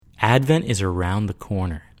Advent is around the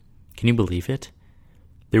corner. Can you believe it?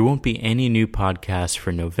 There won't be any new podcasts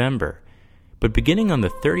for November, but beginning on the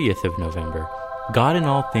 30th of November, God in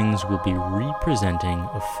All Things will be re-presenting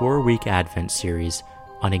a 4-week Advent series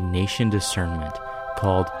on Ignatian discernment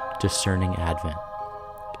called Discerning Advent.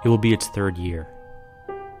 It will be its 3rd year.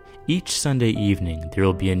 Each Sunday evening, there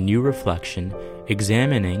will be a new reflection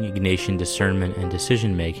examining Ignatian discernment and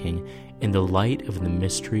decision-making in the light of the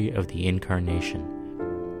mystery of the Incarnation.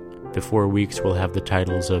 The 4 weeks will have the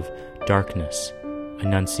titles of Darkness,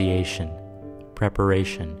 Annunciation,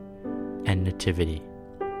 Preparation, and Nativity.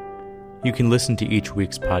 You can listen to each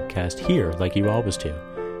week's podcast here like you always do.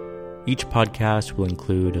 Each podcast will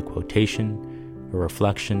include a quotation, a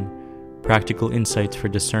reflection, practical insights for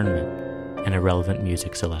discernment, and a relevant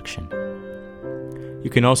music selection. You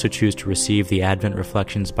can also choose to receive the Advent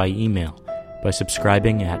Reflections by email by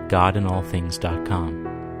subscribing at godinallthings.com.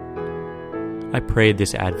 I pray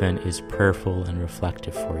this Advent is prayerful and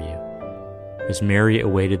reflective for you. As Mary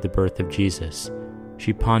awaited the birth of Jesus,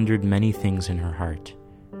 she pondered many things in her heart.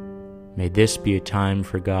 May this be a time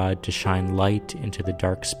for God to shine light into the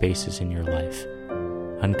dark spaces in your life,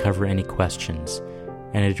 uncover any questions,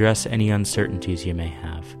 and address any uncertainties you may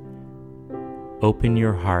have. Open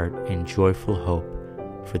your heart in joyful hope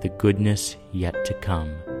for the goodness yet to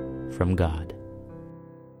come from God.